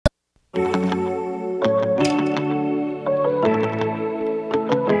Shine,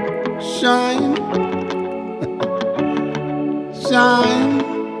 shine,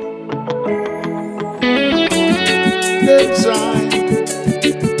 let's shine.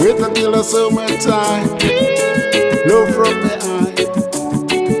 Wait until the summertime. Low from the eye,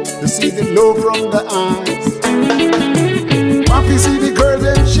 to see the low from the eyes. Want to see the girl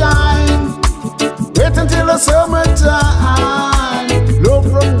them shine. Wait until the summertime. Low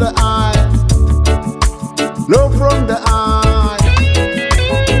from the eye, low from the eye.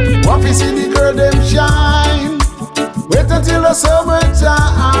 Want to see the girl them shine. Wait until the summertime.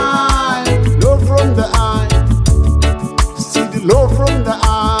 Low from the eye, see the low from the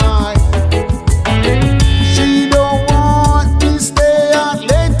eye. She don't want me stay out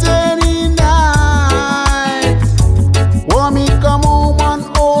late any night. Want me come home and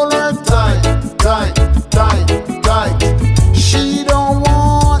hold her tight, tight, tight, tight. She don't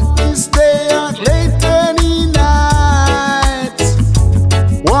want me stay out late any night.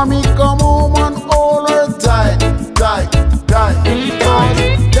 Want me come home and hold her tight, tight, tight, tight.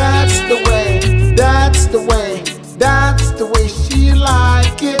 That's the way, that's the way, that's the way she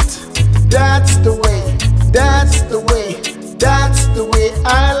like it. That's the way, that's the way, that's the way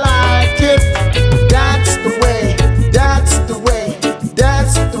I like it. That's the way, that's the way,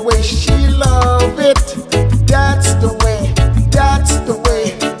 that's the way she love it. That's the way, that's the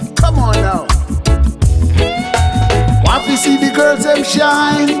way. Come on now. Want to see the girls them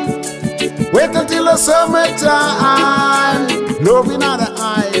shine. Wait until the summertime. Love in other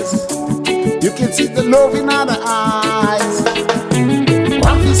eyes. You can see the love in other eyes.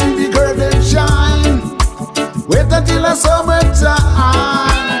 Want to see the girl them shine. Wait until the summertime.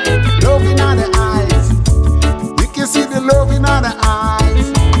 Love in other eyes. You can see the love in other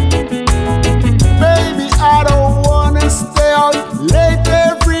eyes. Baby, I don't wanna stay out late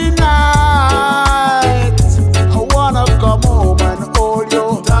every night. I wanna come home and hold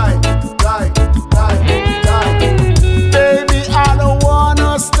you tight, tight, tight, tight. Baby, I don't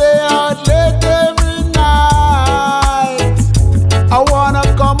wanna stay out late every night. I wanna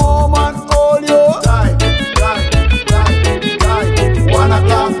come home and hold you tight, tight, tight, tight. Wanna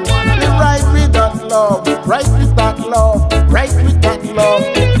come, wanna be right with that love, right with that love, right with that love.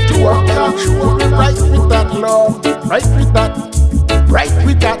 2 o'clock, right with that love, right with that, right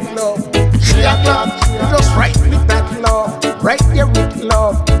with that love. 3 o'clock, just right with that love, right there with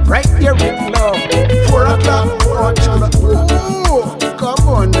love, right there with love. 4 o'clock, ooh, come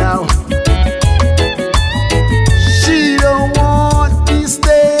on now. She don't want me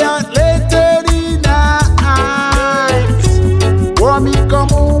stay out late any night. Want me come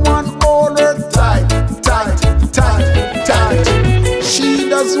home and hold her tight, tight, tight, tight. She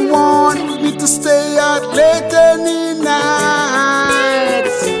doesn't want me to stay out late any night.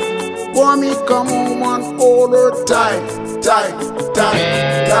 Want me come home and hold her tight, tight,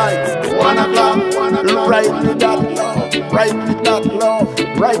 tight, tight. 1 o'clock, right with that love, right with that love,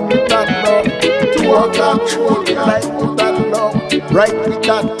 right with that love. 2 o'clock, right with that love, right with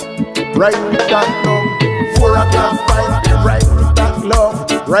that, right with that love. 4 o'clock, right with that love,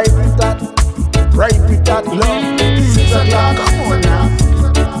 right with that, right with that love. 6 o'clock, come on now.